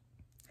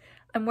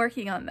I'm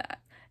working on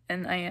that,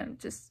 and I am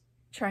just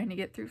trying to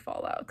get through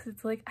Fallout, because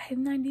it's like I have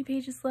 90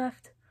 pages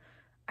left.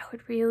 I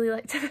would really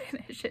like to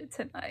finish it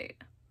tonight.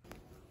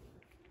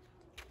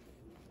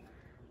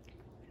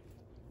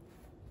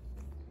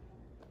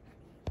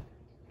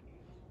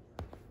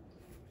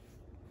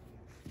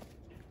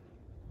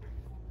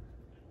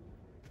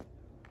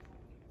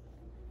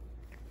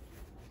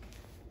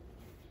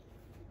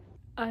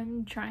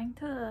 I'm trying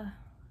to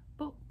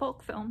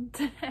bulk film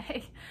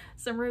today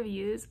some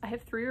reviews. I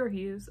have 3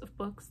 reviews of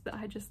books that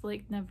I just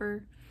like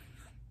never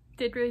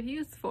did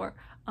reviews for,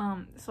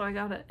 so I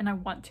got it, and I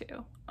want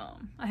to.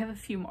 I have a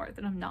few more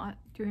that I'm not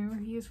doing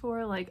reviews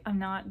for. Like, I'm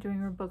not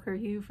doing a book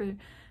review for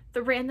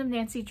the random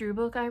Nancy Drew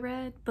book I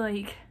read.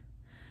 Like,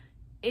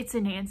 it's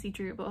a Nancy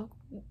Drew book.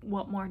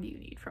 What more do you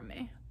need from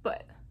me?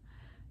 But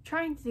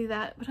trying to do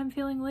that, but I'm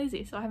feeling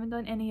lazy, so I haven't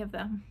done any of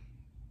them.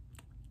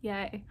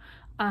 Yay.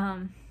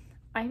 I'm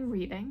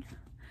reading.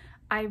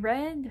 I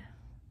read,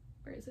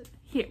 where is it?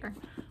 Here,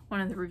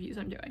 one of the reviews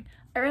I'm doing.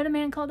 I read A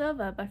Man Called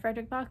Ova by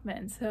Fredrik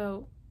Backman,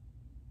 so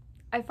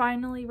I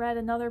finally read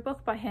another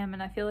book by him,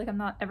 and I feel like I'm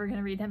not ever going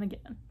to read him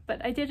again.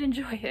 But I did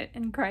enjoy it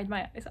and cried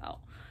my eyes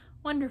out.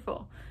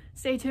 Wonderful.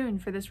 Stay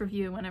tuned for this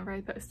review whenever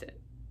I post it.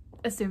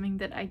 Assuming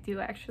that I do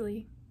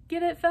actually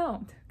get it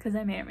filmed, because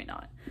I may or may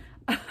not.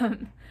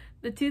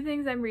 The 2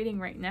 things I'm reading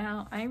right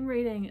now, I'm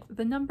reading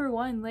the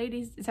 #1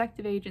 Ladies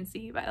Detective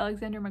Agency by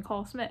Alexander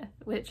McCall Smith,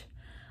 which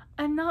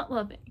I'm not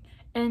loving.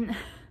 And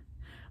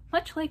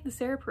much like the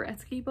Sara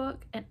Paretsky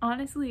book, and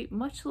honestly,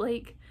 much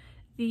like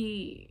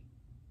the,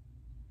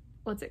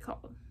 what's it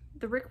called?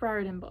 The Rick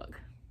Riordan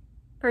book,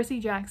 Percy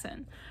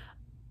Jackson.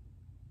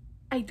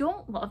 I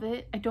don't love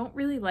it. I don't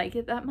really like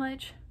it that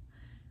much,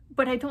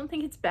 but I don't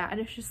think it's bad.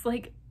 It's just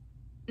like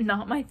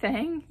not my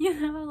thing, you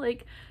know?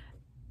 Like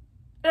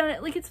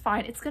it's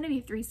fine. It's gonna be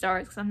 3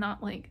 stars because I'm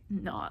not like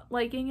not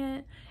liking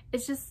it.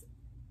 It's just,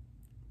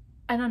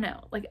 I don't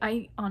know, like,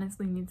 I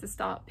honestly need to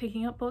stop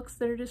picking up books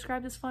that are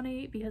described as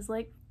funny, because,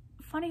 like,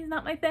 funny is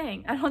not my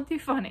thing. I don't do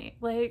funny.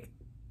 Like,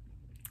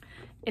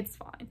 it's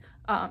fine.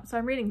 So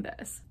I'm reading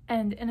this,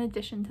 and in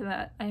addition to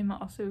that, I'm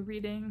also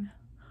reading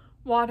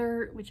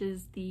Water, which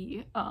is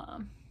the,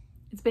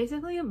 it's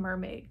basically a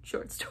mermaid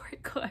short story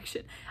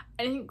collection.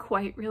 I didn't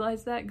quite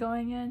realize that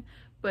going in,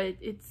 but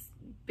it's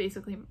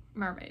basically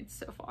mermaids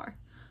so far.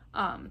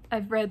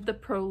 I've read the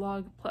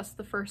prologue plus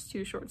the first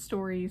 2 short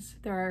stories.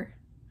 There are,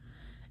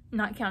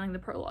 not counting the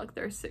prologue,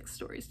 there are 6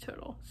 stories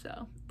total.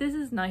 So this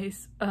is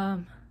nice.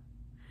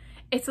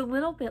 It's a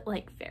little bit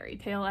like fairy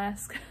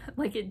tale-esque.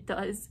 Like, it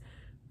does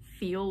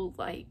feel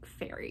like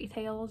fairy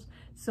tales,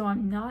 so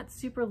I'm not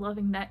super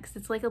loving that because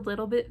it's like a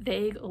little bit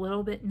vague, a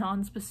little bit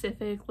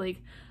non-specific.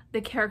 Like,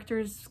 the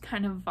characters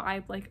kind of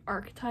vibe like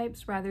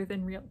archetypes rather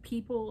than real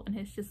people, and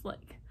it's just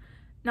like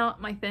not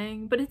my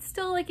thing, but it's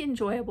still like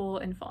enjoyable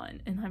and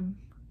fun, and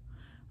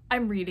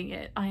I'm reading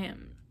it. I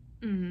am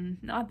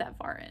not that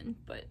far in,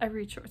 but I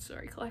read short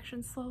story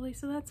collections slowly,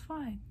 so that's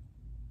fine.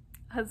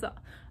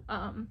 Huzzah.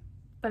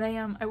 But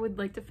I would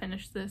like to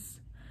finish this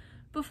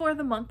before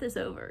the month is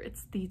over.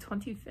 It's the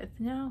 25th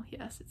now.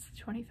 Yes, it's the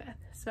 25th.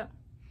 So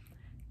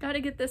gotta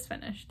get this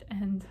finished,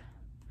 and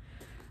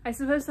I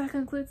suppose that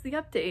concludes the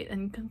update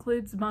and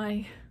concludes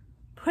my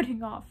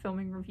putting off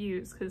filming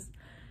reviews because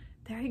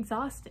they're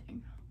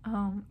exhausting.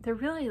 They're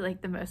really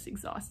like the most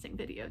exhausting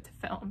video to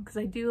film because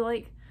I do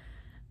like,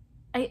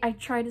 I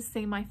try to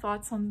say my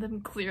thoughts on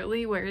them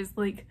clearly, whereas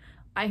like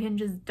I can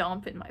just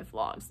dump in my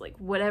vlogs, like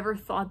whatever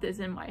thought is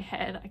in my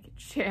head I could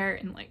share,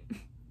 and like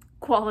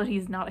quality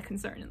is not a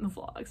concern in the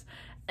vlogs.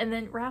 And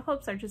then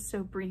wrap-ups are just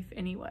so brief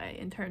anyway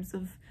in terms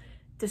of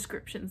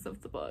descriptions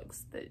of the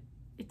books that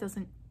it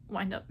doesn't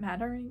wind up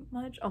mattering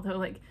much. Although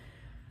like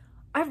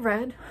I've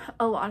read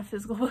a lot of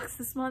physical books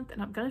this month,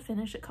 and I'm gonna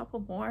finish a couple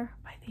more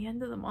by the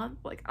end of the month.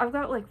 Like, I've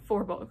got like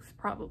 4 books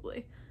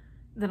probably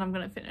that I'm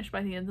gonna finish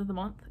by the end of the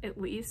month at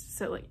least,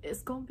 so like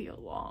it's gonna be a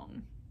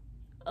long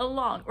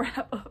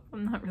wrap-up.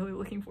 I'm not really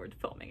looking forward to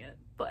filming it,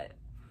 but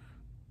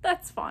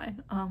that's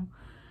fine.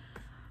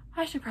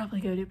 I should probably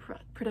go do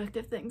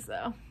productive things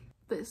though.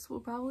 This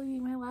will probably be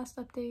my last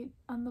update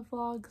on the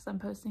vlog because I'm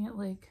posting it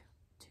like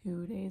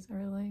 2 days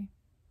early.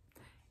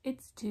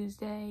 It's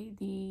Tuesday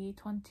the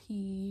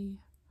 27th,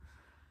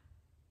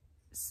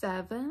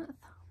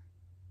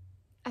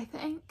 I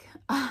think.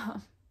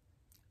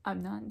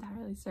 I'm not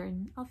entirely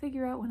certain. I'll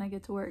figure out when I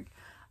get to work.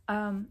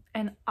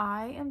 And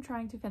I am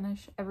trying to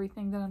finish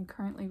everything that I'm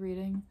currently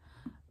reading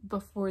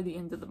before the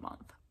end of the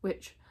month,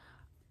 which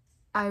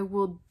I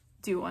will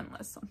do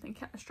unless something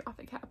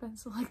catastrophic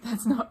happens. So like,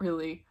 that's not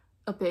really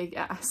a big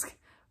ask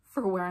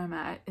for where I'm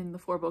at in the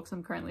 4 books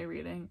I'm currently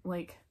reading.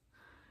 Like,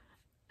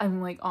 I'm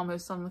like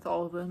almost done with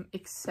all of them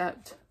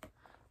except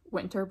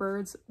Winter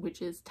Birds, which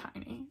is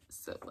tiny.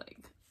 So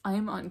like,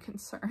 I'm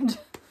unconcerned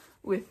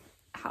with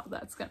how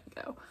that's gonna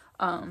go.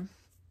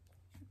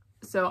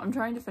 So I'm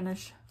trying to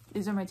finish,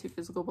 these are my 2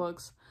 physical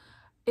books.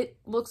 It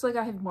looks like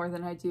I have more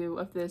than I do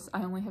of this.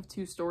 I only have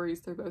 2 stories,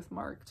 they're both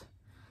marked.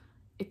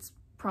 It's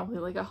probably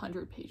like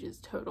 100 pages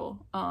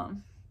total.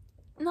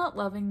 Not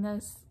loving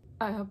this,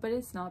 but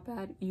it's not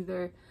bad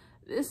either.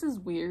 This is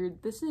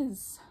weird. This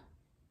is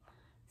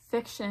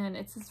fiction.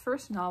 It's his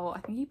first novel. I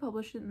think he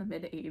published it in the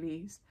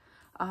mid-80s.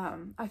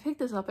 I picked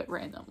this up at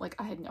random. Like,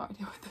 I had no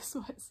idea what this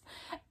was.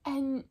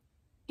 And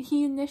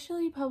he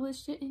initially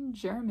published it in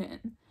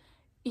German,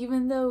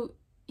 even though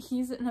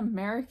he's an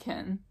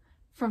American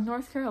from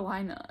North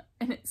Carolina,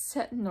 and it's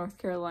set in North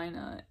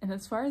Carolina. And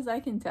as far as I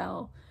can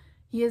tell,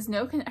 he has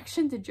no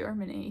connection to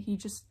Germany. He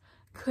just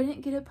couldn't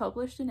get it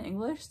published in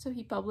English, so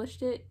he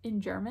published it in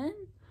German,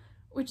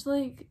 which,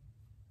 like,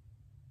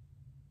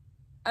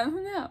 I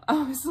don't know.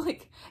 I was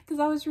like, because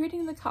I was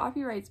reading the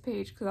copyrights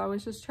page because I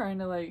was just trying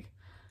to like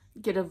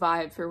get a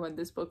vibe for what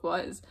this book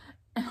was,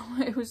 and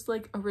it was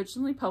like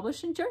originally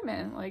published in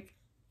German. Like,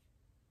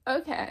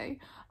 okay,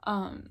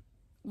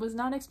 was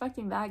not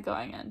expecting that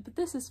going in, but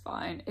this is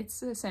fine.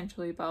 It's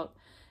essentially about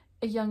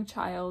a young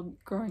child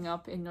growing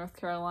up in North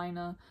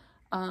Carolina,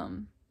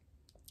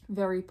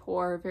 very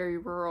poor, very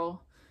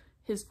rural.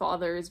 His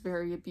father is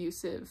very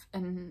abusive,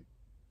 and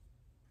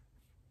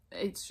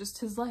it's just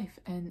his life.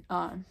 And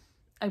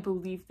I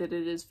believe that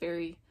it is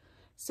very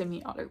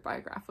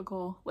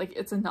semi-autobiographical. Like,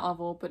 it's a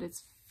novel, but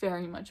it's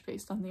very much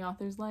based on the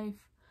author's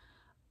life.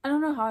 I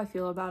don't know how I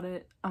feel about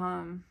it.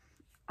 I'm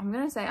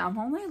gonna say I'm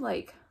only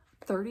like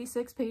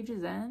 36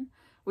 pages in,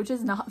 which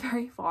is not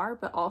very far,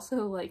 but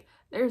also like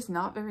there's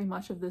not very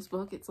much of this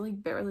book. It's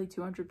like barely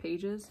 200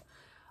 pages.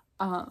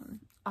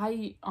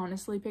 I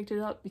honestly picked it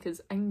up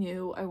because I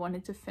knew I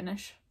wanted to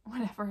finish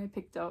whatever I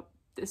picked up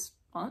this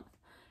month,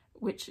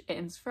 which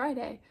ends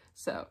Friday.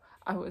 So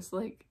I was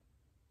like,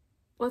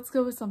 let's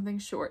go with something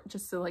short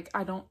just so like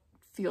I don't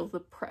feel the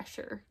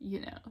pressure, you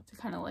know, to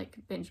kind of like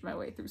binge my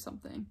way through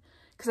something.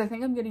 Because I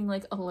think I'm getting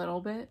like a little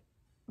bit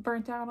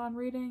burnt out on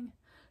reading.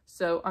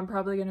 So I'm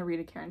probably going to read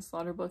a Karin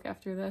Slaughter book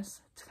after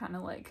this to kind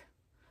of like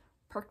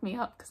perk me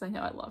up because I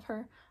know I love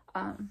her.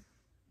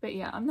 But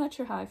yeah, I'm not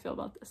sure how I feel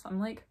about this. I'm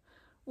like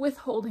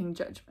withholding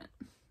judgment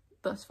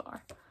thus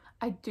far.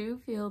 I do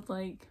feel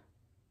like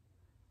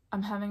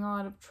I'm having a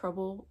lot of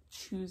trouble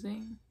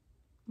choosing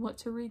what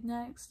to read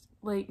next.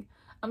 Like,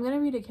 I'm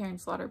gonna read a Karin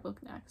Slaughter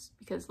book next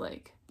because,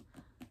 like,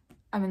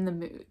 I'm in the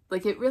mood.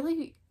 Like, it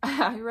really,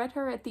 I read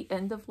her at the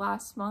end of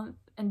last month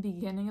and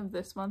beginning of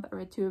this month. I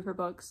read 2 of her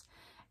books,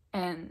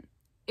 and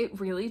it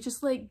really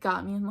just, like,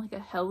 got me in, like, a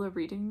hella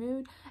reading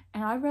mood.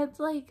 And I read,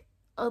 like,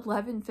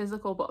 11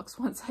 physical books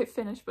once I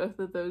finished both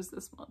of those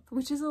this month,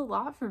 which is a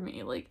lot for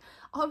me. Like,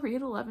 I'll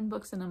read 11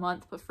 books in a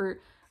month, but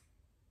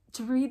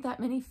to read that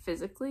many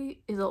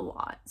physically is a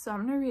lot. So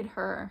I'm gonna read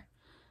her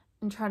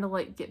and try to,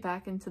 like, get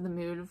back into the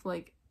mood of,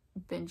 like,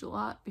 binge a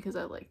lot because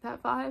I like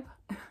that vibe.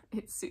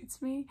 It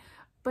suits me.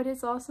 But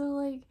it's also,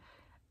 like,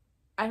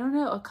 I don't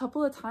know, a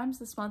couple of times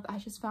this month I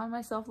just found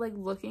myself, like,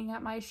 looking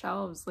at my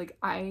shelves. Like,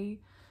 I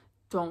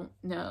don't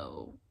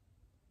know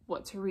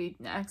what to read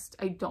next.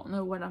 I don't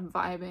know what I'm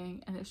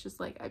vibing, and it's just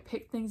like I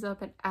pick things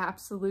up at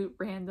absolute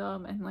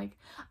random, and like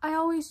I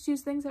always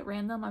choose things at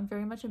random. I'm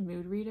very much a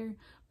mood reader,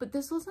 but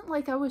this wasn't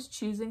like I was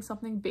choosing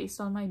something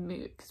based on my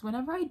mood, because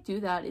whenever I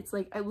do that, it's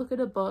like I look at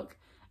a book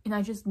and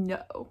I just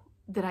know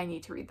that I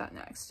need to read that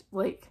next.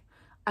 Like,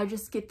 I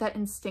just get that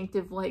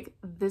instinctive, like,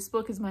 this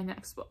book is my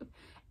next book,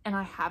 and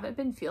I haven't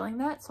been feeling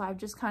that, so I've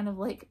just kind of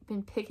like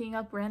been picking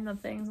up random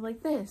things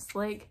like this.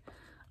 Like,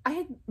 I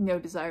had no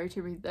desire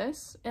to read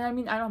this, and I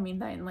mean, I don't mean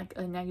that in like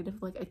a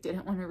negative, like I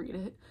didn't want to read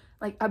it.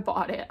 Like, I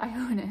bought it, I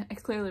own it, I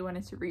clearly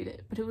wanted to read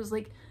it, but it was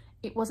like,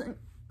 it wasn't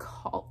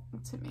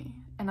calling to me,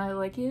 and I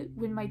like it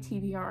when my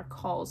TBR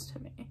calls to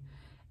me.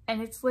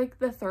 And it's like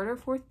the 3rd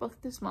or 4th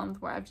book this month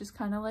where I've just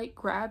kind of like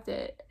grabbed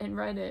it and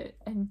read it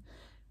and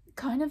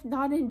kind of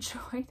not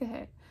enjoyed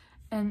it.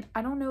 And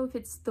I don't know if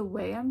it's the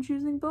way I'm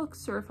choosing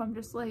books or if I'm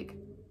just like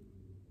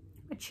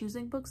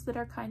choosing books that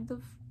are kind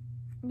of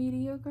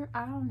mediocre.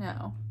 I don't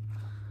know,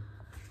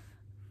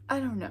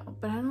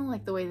 but I don't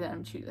like the way that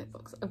I'm choosing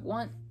books. I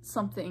want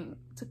something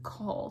to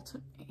call to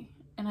me,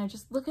 and I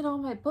just look at all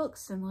my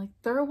books and like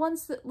there are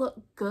ones that look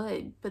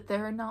good, but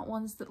there are not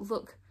ones that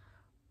look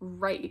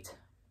right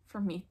for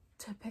me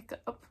to pick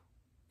up,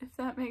 if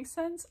that makes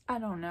sense. I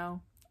don't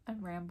know,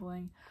 I'm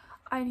rambling.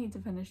 I need to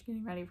finish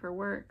getting ready for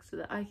work so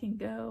that I can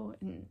go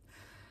and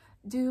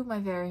do my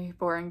very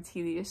boring,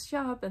 tedious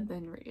job and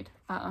then read.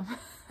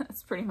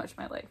 That's pretty much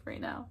my life right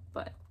now,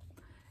 but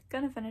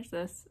gonna finish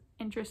this.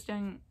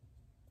 Interesting.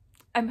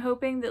 I'm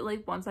hoping that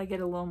like once I get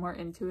a little more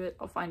into it,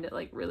 I'll find it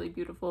like really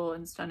beautiful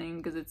and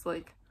stunning, because it's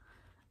like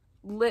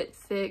lit,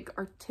 thick,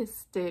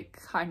 artistic,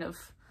 kind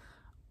of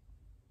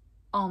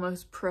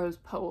almost prose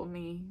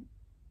poem-y.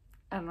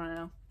 I don't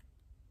know,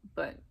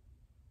 but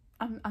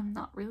I'm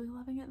not really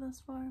loving it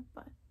thus far,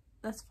 but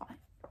that's fine.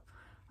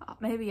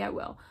 Maybe I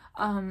will.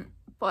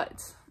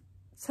 But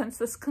since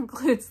this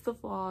concludes the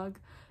vlog,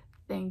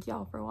 thank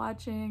y'all for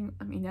watching.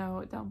 Let me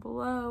know down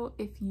below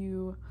if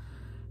you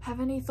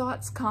have any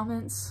thoughts,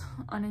 comments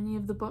on any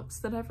of the books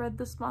that I've read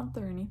this month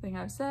or anything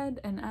I've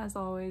said. And as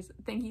always,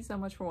 thank you so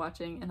much for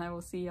watching, and I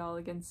will see y'all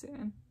again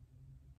soon.